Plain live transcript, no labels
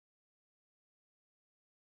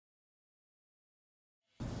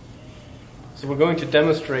So we're going to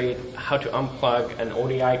demonstrate how to unplug an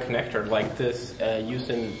ODI connector like this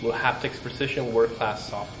using BluHaptics Precision Work Class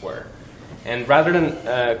software. And rather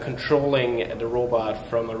than controlling the robot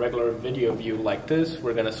from a regular video view like this,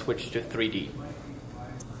 we're going to switch to 3D.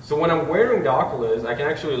 So when I'm wearing the Oculus, I can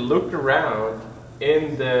actually look around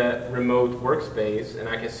in the remote workspace and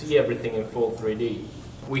I can see everything in full 3D.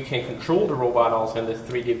 We can control the robot also in this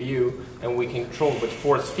 3D view, and we can control it with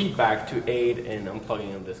force feedback to aid in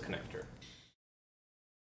unplugging of this connector.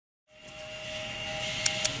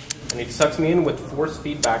 And it sucks me in with force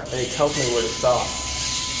feedback and it tells me where to stop.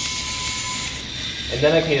 And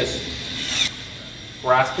then I can just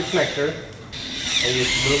grasp the connector and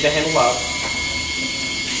just move the handle up.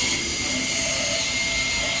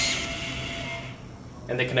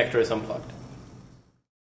 And the connector is unplugged.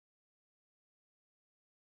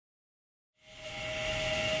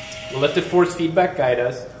 We'll let the force feedback guide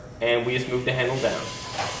us, and we just move the handle down.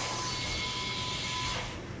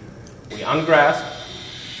 We ungrasp,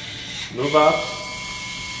 move up,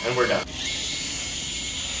 and we're done.